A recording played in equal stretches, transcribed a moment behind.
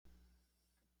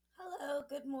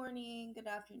Good morning, good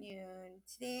afternoon.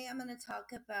 Today I'm going to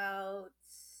talk about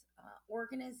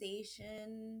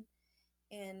organization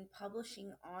in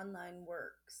publishing online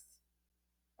works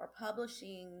or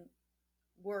publishing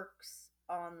works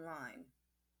online.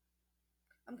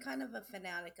 I'm kind of a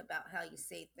fanatic about how you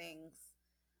say things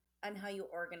and how you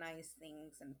organize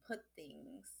things and put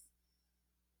things.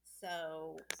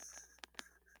 So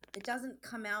it doesn't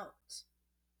come out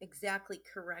exactly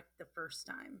correct the first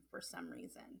time for some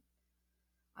reason.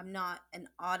 I'm not an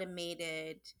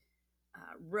automated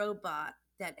robot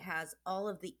that has all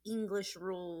of the English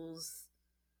rules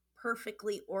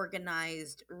perfectly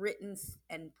organized, written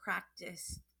and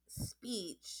practiced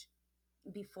speech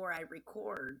before I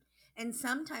record. And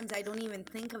sometimes I don't even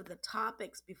think of the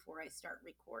topics before I start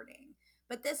recording.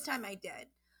 But this time I did.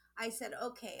 I said,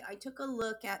 okay, I took a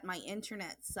look at my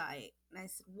internet site and I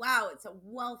said, wow, it's a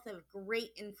wealth of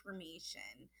great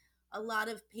information. A lot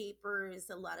of papers,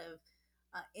 a lot of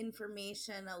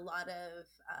information, a lot of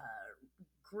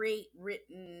great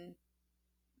written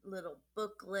little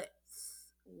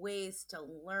booklets, ways to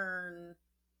learn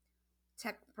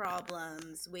tech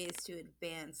problems, ways to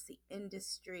advance the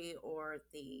industry or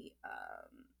the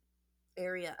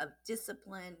area of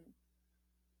discipline.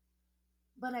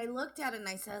 But I looked at it and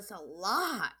I said, it's a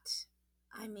lot.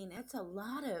 I mean, it's a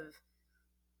lot of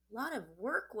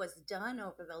work was done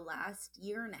over the last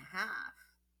year and a half.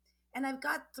 And I've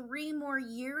got 3 more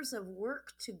years of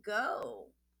work to go.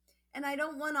 And I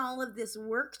don't want all of this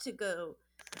work to go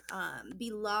be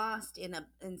lost and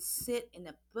sit in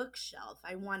a bookshelf.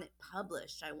 I want it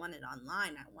published. I want it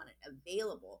online. I want it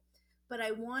available. But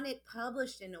I want it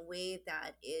published in a way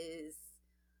that is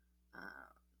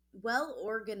well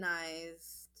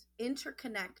organized,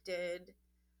 interconnected,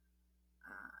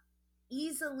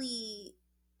 easily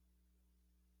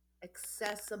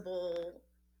accessible,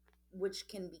 which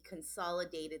can be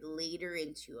consolidated later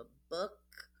into a book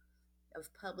of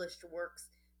published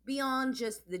works beyond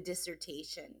just the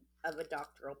dissertation of a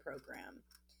doctoral program.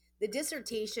 The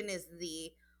dissertation is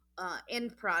the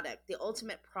end product, the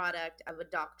ultimate product of a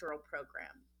doctoral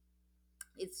program.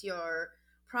 It's your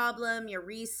problem, your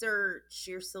research,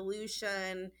 your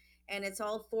solution, and it's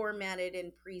all formatted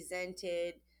and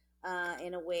presented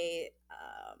in a way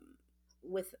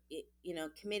with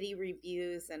committee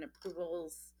reviews and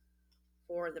approvals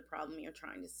for the problem you're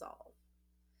trying to solve.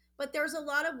 But there's a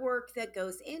lot of work that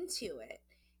goes into it.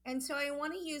 And so I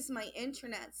want to use my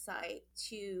internet site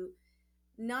to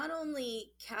not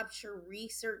only capture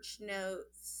research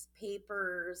notes,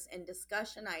 papers, and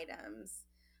discussion items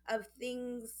of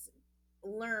things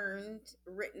learned,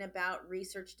 written about,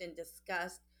 researched, and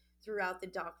discussed throughout the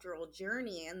doctoral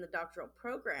journey and the doctoral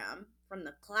program from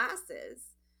the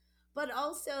classes, but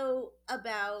also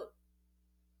about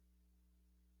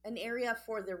an area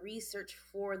for the research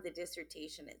for the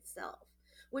dissertation itself,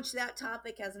 which that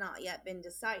topic has not yet been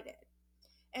decided.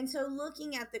 And so,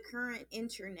 looking at the current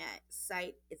internet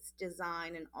site, its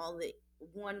design, and all the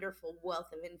wonderful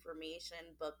wealth of information,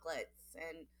 booklets,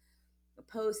 and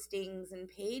postings, and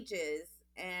pages,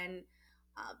 and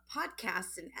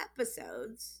podcasts and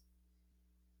episodes,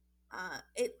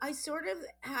 I sort of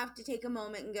have to take a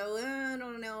moment and go, I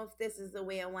don't know if this is the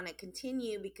way I want to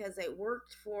continue because I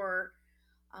worked for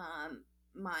um,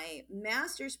 my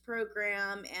master's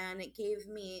program and it gave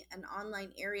me an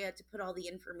online area to put all the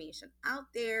information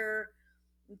out there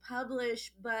and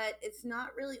publish, but it's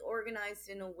not really organized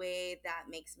in a way that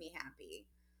makes me happy,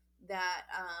 that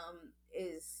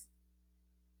is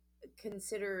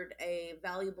considered a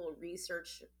valuable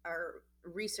research or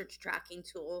research tracking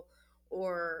tool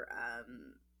or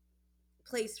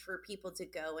place for people to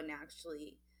go and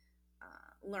actually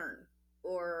learn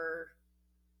or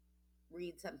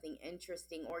read something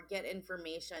interesting or get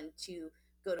information to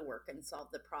go to work and solve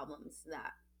the problems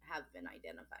that have been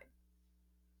identified.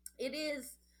 It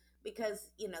is because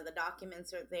the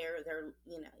documents are there. They're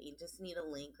you just need a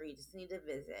link or you just need to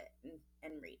visit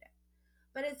and read it.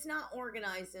 But it's not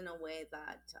organized in a way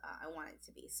that I want it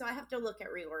to be. So I have to look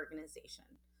at reorganization.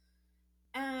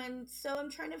 And so I'm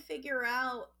trying to figure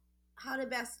out how to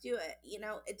best do it.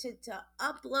 To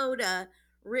upload a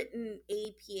written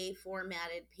APA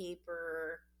formatted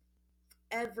paper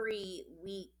every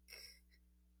week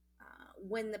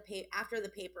when after the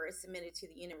paper is submitted to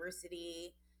the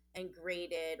university and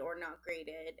graded or not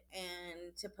graded,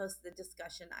 and to post the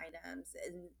discussion items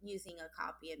and using a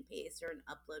copy and paste or an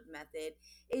upload method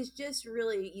is just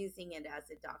really using it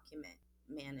as a document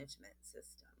management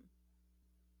system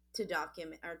to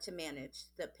document or to manage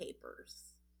the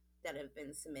papers that have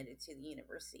been submitted to the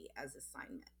university as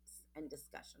assignments and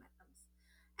discussion items.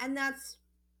 And that's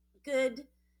good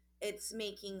it's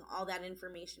making all that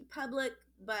information public,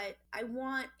 but I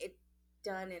want it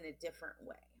done in a different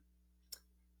way.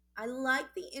 I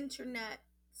like the internet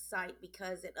site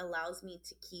because it allows me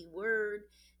to keyword,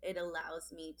 it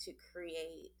allows me to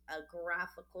create a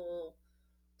graphical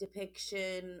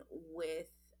depiction with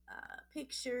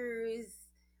pictures,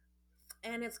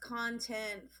 and it's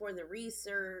content for the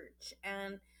research.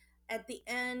 And at the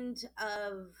end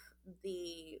of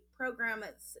the program,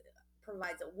 it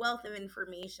provides a wealth of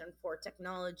information for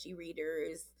technology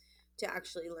readers to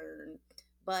actually learn,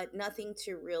 but nothing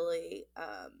to really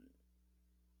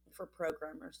for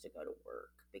programmers to go to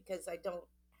work, because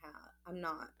I'm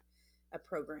not a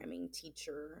programming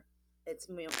teacher. It's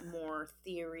more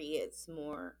theory, it's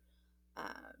more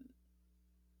um,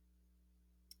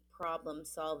 problem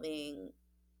solving,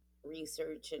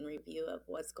 research and review of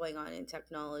what's going on in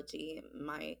technology,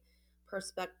 my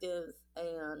perspectives,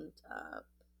 and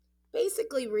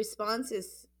basically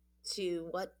responses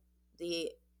to the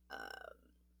uh,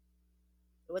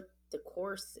 what the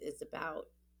course is about,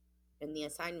 and the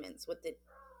assignments, what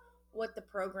the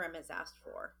program has asked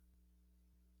for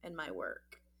in my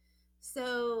work.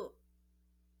 So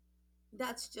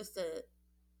that's just a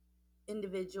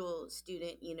individual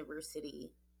student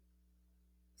university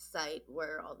site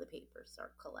where all the papers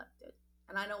are collected.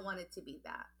 And I don't want it to be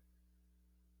that.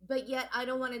 But yet, I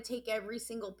don't want to take every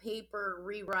single paper,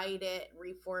 rewrite it,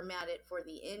 reformat it for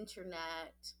the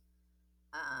internet,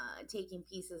 taking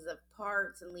pieces of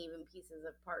parts and leaving pieces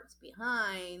of parts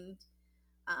behind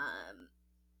um,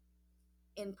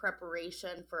 in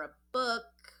preparation for a book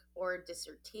or a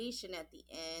dissertation at the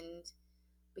end,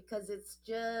 because it's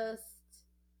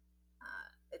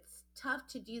tough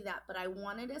to do that. But I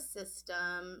wanted a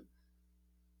system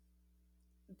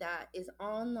that is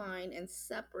online and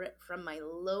separate from my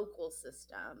local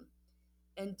system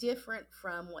and different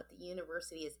from what the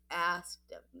university has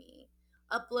asked of me.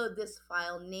 Upload this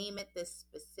file, name it this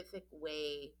specific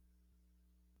way,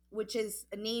 which is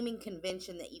a naming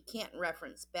convention that you can't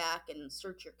reference back and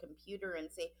search your computer and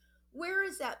say, where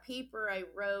is that paper I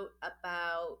wrote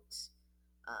about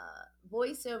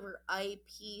voice over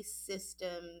IP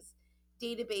systems,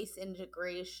 database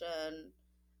integration,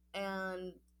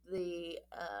 and the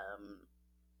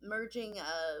merging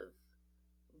of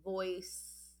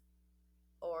voice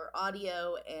or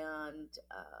audio and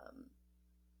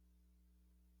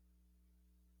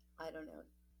I don't know,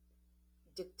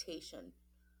 dictation.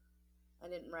 I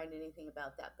didn't write anything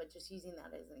about that, but just using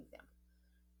that as an example.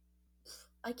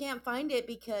 I can't find it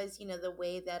because, the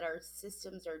way that our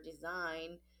systems are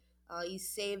designed, you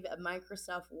save a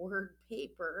Microsoft Word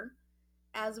paper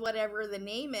as whatever the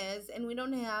name is, and we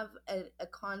don't have a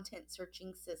content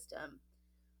searching system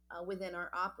within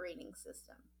our operating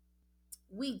system.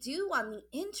 We do on the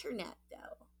internet,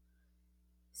 though.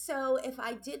 So if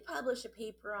I did publish a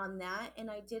paper on that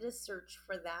and I did a search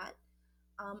for that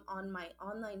on my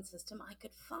online system, I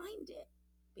could find it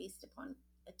based upon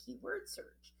a keyword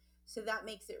search. So that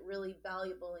makes it really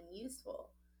valuable and useful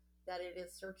that it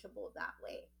is searchable that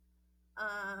way.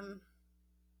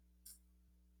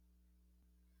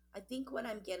 I think what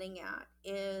I'm getting at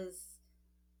is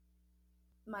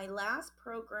my last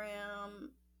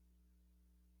program,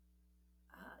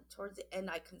 towards the end,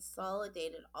 I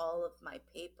consolidated all of my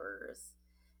papers.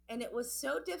 And it was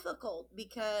so difficult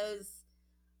because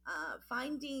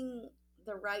finding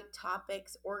the right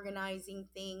topics, organizing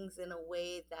things in a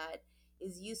way that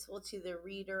is useful to the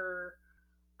reader,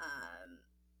 um,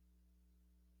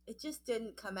 it just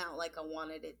didn't come out like I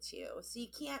wanted it to. So you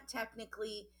can't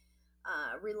technically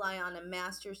rely on a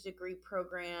master's degree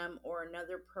program or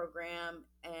another program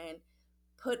and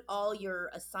put all your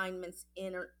assignments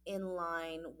in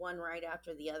line, one right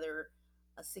after the other,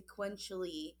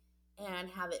 sequentially, and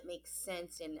have it make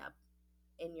sense in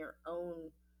your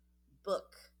own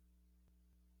book.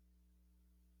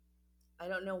 I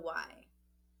don't know why.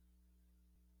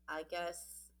 I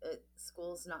guess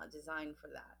school's not designed for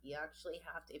that. You actually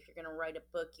have to, if you're going to write a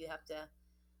book, you have to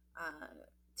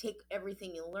take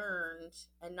everything you learned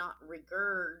and not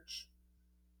regurgitate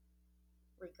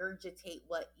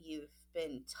what you've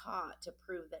been taught to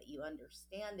prove that you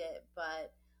understand it,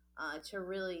 but to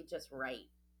really just write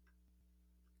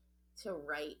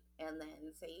and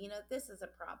then say, this is a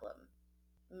problem.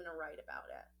 I'm going to write about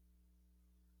it.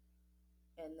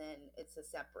 And then it's a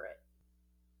separate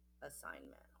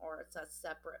assignment or it's a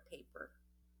separate paper.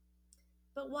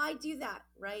 But why do that,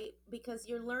 right? Because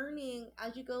you're learning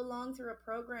as you go along through a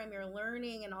program, you're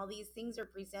learning, and all these things are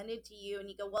presented to you, and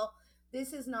you go, well,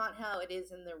 this is not how it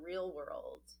is in the real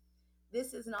world.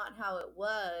 This is not how it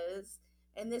was,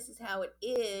 and this is how it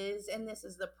is, and this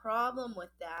is the problem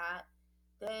with that.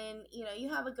 then you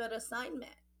have a good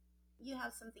assignment. You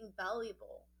have something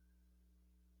valuable.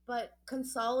 But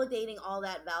consolidating all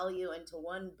that value into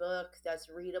one book that's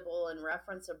readable and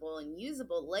referenceable and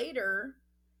usable later,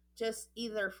 just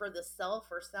either for the self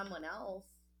or someone else,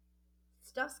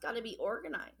 stuff's got to be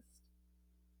organized.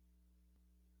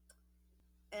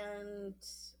 And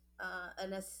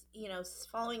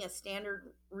following a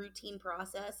standard routine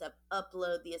process of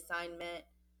upload the assignment,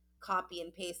 copy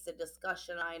and paste the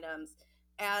discussion items,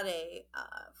 add a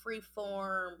free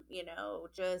form,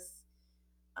 just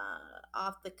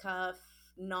off the cuff,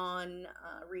 non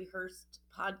rehearsed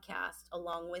podcast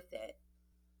along with it.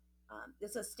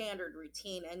 It's a standard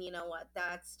routine, and you know what?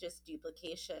 That's just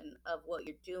duplication of what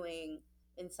you're doing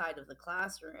inside of the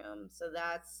classroom. So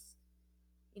that's,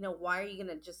 why are you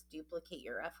going to just duplicate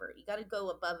your effort? You got to go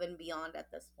above and beyond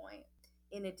at this point,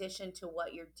 in addition to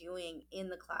what you're doing in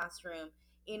the classroom,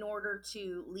 in order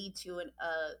to lead to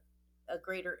a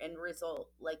greater end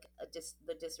result, like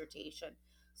the dissertation.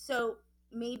 So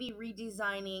maybe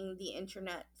redesigning the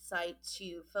internet site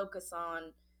to focus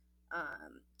on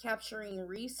capturing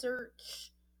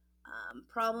research,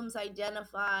 problems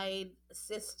identified,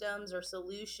 systems or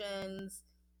solutions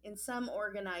in some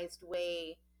organized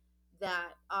way that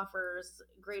offers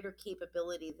greater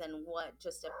capability than what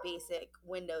just a basic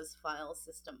Windows file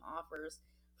system offers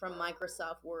from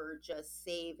Microsoft Word, just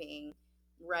saving,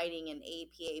 writing an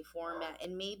APA format,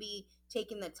 and maybe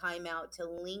taking the time out to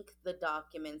link the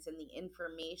documents and the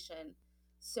information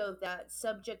so that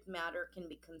subject matter can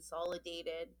be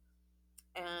consolidated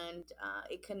and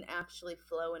it can actually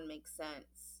flow and make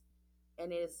sense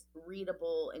and is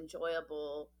readable,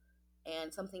 enjoyable,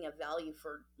 and something of value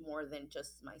for more than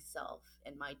just myself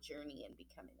and my journey in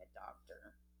becoming a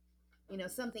doctor.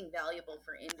 Something valuable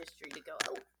for industry to go,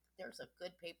 oh, there's a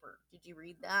good paper. Did you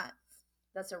read that?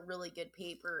 That's a really good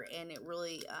paper, and it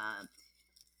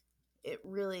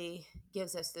really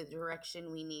gives us the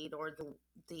direction we need, or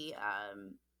the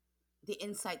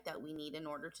insight that we need in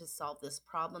order to solve this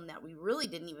problem that we really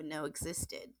didn't even know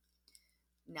existed.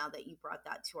 Now that you brought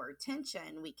that to our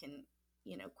attention, we can,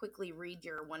 quickly read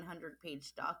your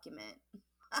 100-page document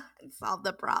and solve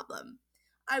the problem.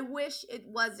 I wish it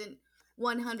wasn't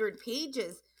 100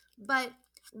 pages, but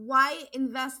why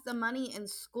invest the money in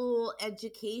school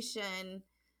education?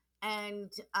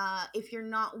 And if you're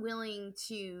not willing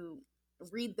to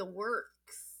read the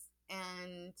works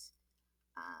and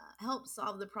help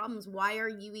solve the problems, why are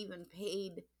you even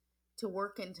paid to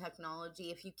work in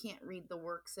technology if you can't read the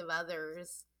works of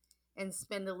others and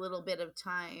spend a little bit of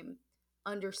time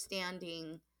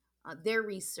understanding their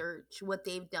research, what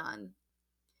they've done?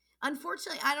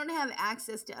 Unfortunately, I don't have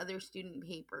access to other student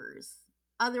papers.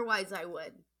 Otherwise, I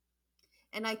would.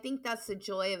 And I think that's the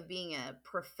joy of being a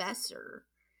professor,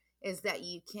 is that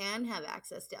you can have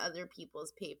access to other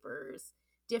people's papers,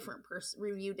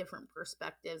 review different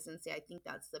perspectives, and say, I think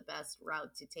that's the best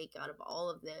route to take out of all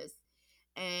of this.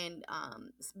 And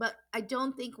but I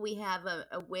don't think we have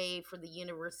a way for the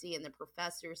university and the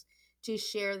professors to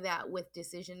share that with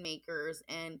decision makers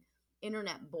and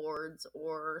internet boards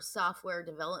or software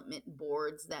development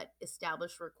boards that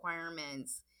establish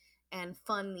requirements and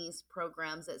fund these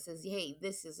programs that says, hey,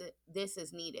 this is it, this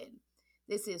is needed,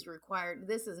 this is required,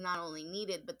 this is not only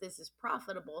needed, but this is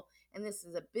profitable, and this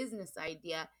is a business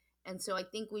idea. And so I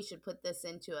think we should put this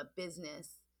into a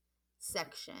business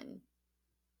section.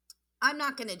 I'm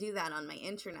not going to do that on my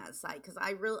internet site because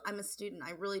I'm a student.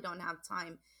 I really don't have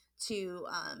time to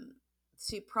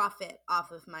profit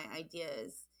off of my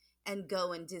ideas and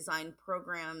go and design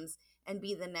programs and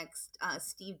be the next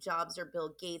Steve Jobs or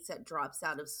Bill Gates that drops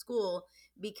out of school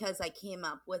because I came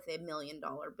up with a $1 million,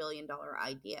 billion-dollar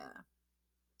idea.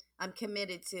 I'm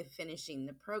committed to finishing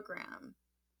the program.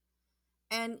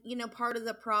 And, part of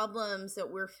the problems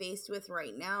that we're faced with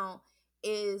right now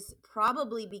is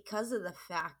probably because of the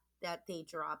fact that they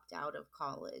dropped out of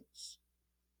college.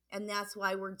 And that's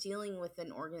why we're dealing with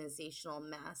an organizational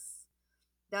mess.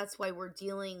 That's why we're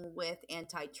dealing with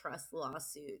antitrust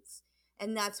lawsuits.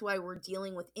 And that's why we're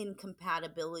dealing with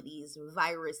incompatibilities,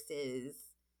 viruses,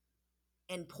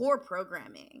 and poor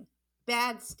programming,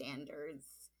 bad standards,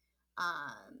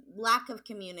 lack of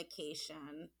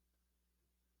communication,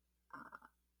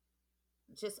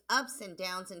 just ups and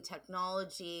downs in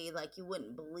technology like you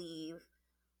wouldn't believe.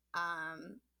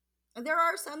 There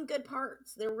are some good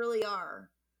parts. There really are.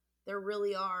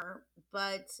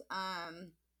 But,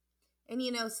 and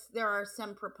there are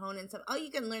some proponents of, oh,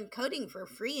 you can learn coding for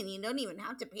free and you don't even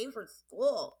have to pay for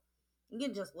school. You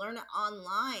can just learn it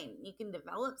online. You can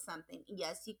develop something.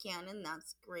 Yes, you can, and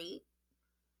that's great.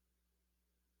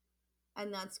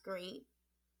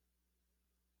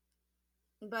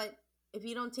 But if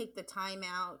you don't take the time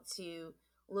out to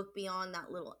look beyond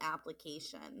that little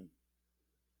application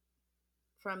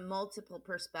from multiple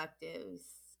perspectives,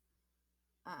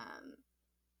 um,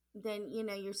 then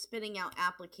you're spitting out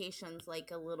applications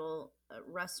like a little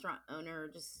restaurant owner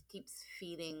just keeps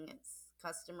feeding its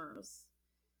customers,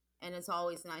 and it's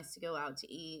always nice to go out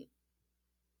to eat,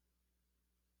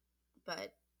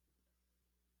 but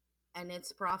and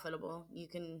it's profitable. You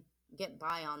can get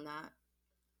by on that.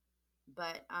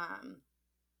 But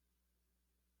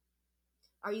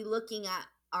are you looking at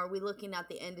are we looking at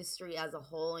the industry as a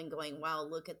whole and going, wow,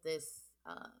 look at this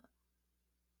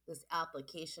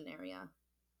application area?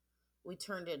 We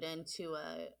turned it into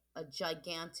a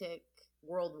gigantic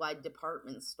worldwide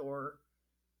department store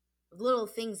with little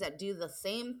things that do the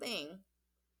same thing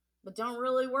but don't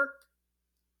really work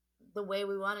the way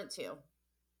we want it to.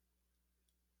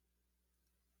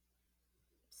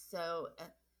 So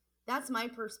that's my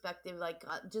perspective. Like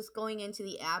just going into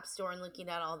the app store and looking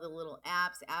at all the little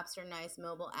apps. Apps are nice.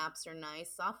 Mobile apps are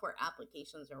nice. Software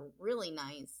applications are really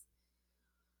nice.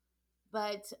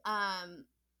 But I'm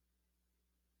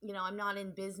not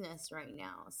in business right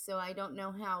now, so I don't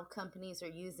know how companies are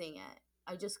using it.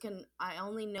 I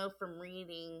only know from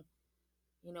reading,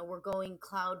 we're going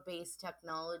cloud-based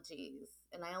technologies,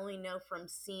 and I only know from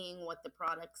seeing what the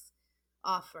products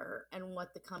offer and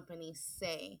what the companies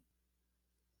say.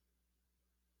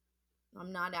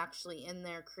 I'm not actually in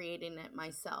there creating it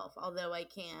myself, although I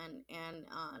can. And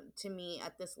to me,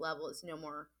 at this level, it's no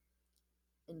more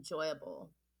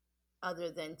enjoyable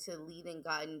other than to lead and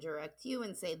guide and direct you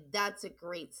and say, that's a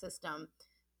great system.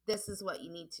 This is what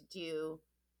you need to do.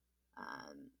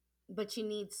 But you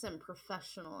need some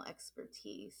professional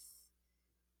expertise,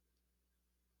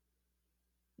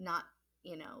 not,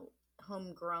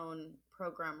 homegrown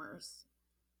programmers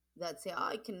that say, oh,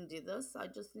 I can do this. I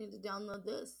just need to download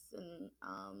this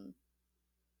and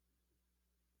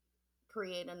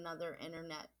create another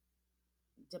internet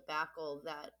debacle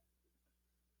that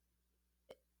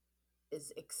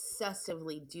is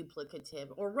excessively duplicative,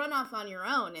 or run off on your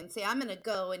own and say, I'm going to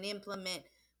go and implement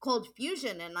Cold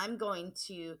Fusion and I'm going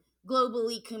to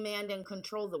globally command and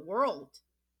control the world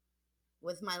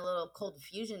with my little Cold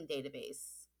Fusion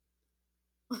database.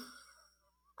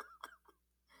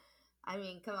 I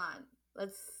mean, come on.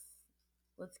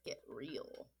 Let's get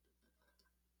real.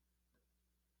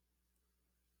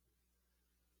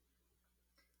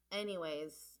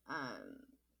 Anyways,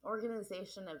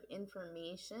 organization of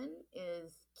information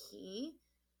is key,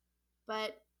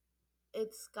 but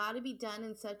it's got to be done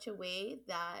in such a way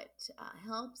that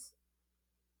helps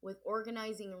with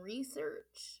organizing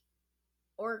research,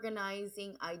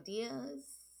 organizing ideas,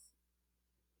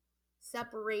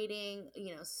 separating,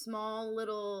 small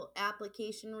little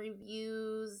application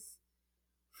reviews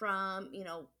from,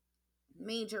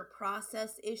 major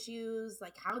process issues.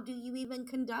 Like, how do you even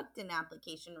conduct an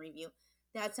application review?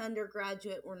 That's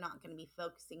undergraduate. We're not going to be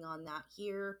focusing on that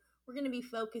here. I'm going to be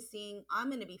focusing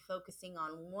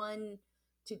on 1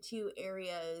 to 2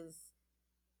 areas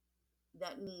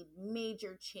that need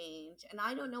major change. And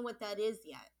I don't know what that is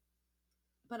yet,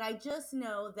 but I just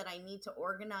know that I need to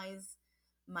organize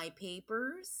my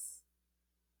papers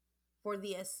for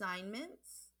the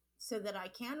assignments so that I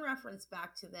can reference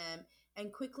back to them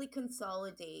and quickly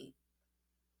consolidate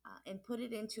and put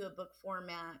it into a book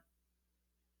format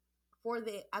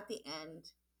at the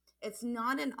end. It's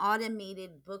not an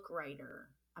automated book writer.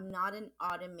 I'm not an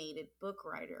automated book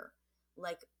writer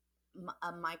like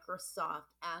a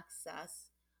Microsoft Access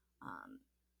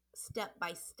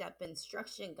step-by-step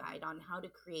instruction guide on how to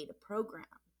create a program.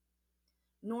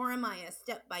 Nor am I a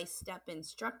step-by-step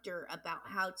instructor about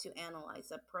how to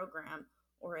analyze a program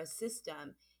or a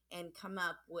system and come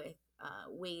up with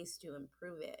ways to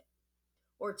improve it,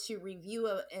 or to review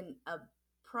a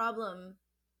problem,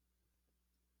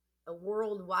 a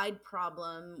worldwide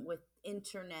problem with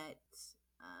internet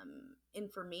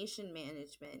information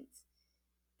management,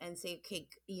 and say, okay,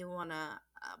 you want to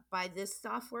buy this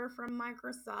software from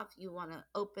Microsoft, you want to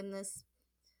open this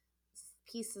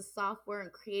piece of software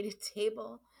and create a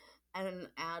table and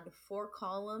add 4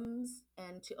 columns,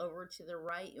 and over to the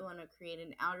right you want to create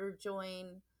an outer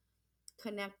join,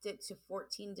 connect it to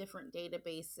 14 different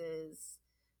databases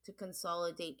to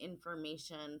consolidate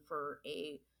information for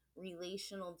a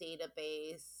relational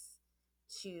database,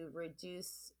 to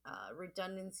reduce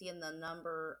redundancy in the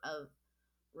number of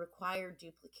required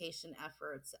duplication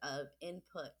efforts of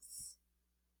inputs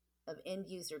of end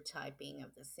user typing of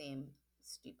the same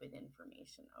stupid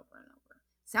information over and over.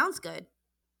 Sounds good.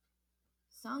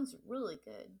 Sounds really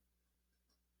good.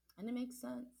 And it makes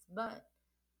sense. But,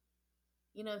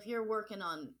 if you're working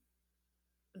on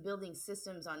building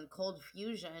systems on Cold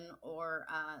Fusion or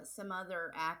some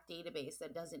other ACT database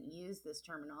that doesn't use this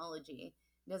terminology,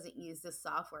 doesn't use this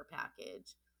software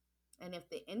package, and if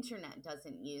the internet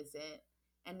doesn't use it,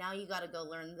 and now you got to go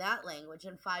learn that language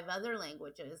and 5 other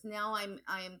languages. Now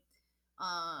I'm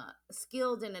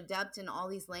skilled and adept in all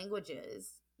these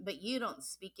languages, but you don't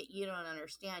speak it, you don't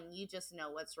understand, you just know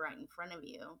what's right in front of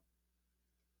you.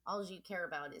 All you care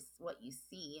about is what you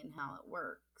see and how it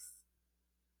works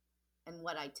and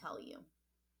what I tell you.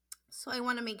 So I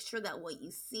want to make sure that what you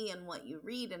see and what you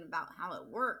read and about how it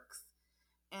works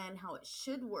and how it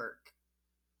should work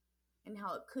and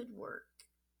how it could work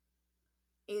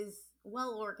is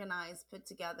well organized, put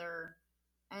together,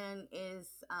 and is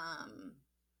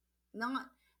not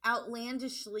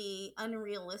outlandishly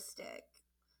unrealistic.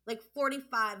 Like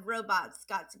 45 robots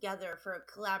got together for a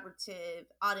collaborative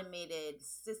automated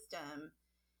system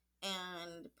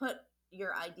and put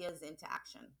your ideas into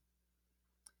action.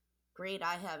 Great,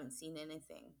 I haven't seen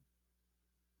anything.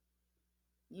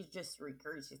 You're just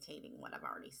regurgitating what I've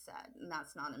already said, and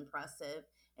that's not impressive,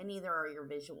 and neither are your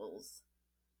visuals.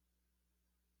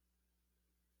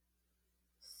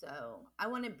 So I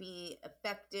want to be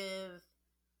effective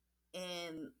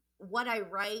in what I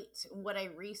write, what I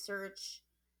research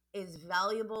is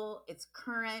valuable, it's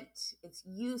current, it's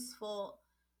useful.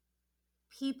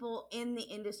 People in the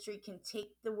industry can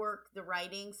take the work, the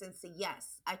writings, and say,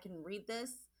 yes, I can read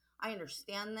this, I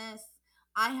understand this.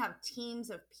 I have teams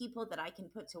of people that I can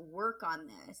put to work on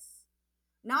this,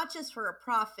 not just for a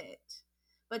profit,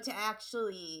 but to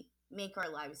actually make our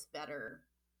lives better,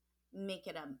 make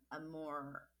it a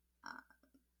more,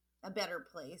 a better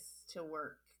place to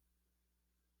work,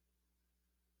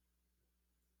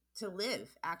 to live,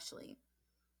 actually,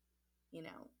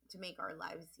 to make our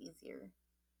lives easier.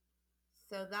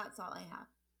 So that's all I have.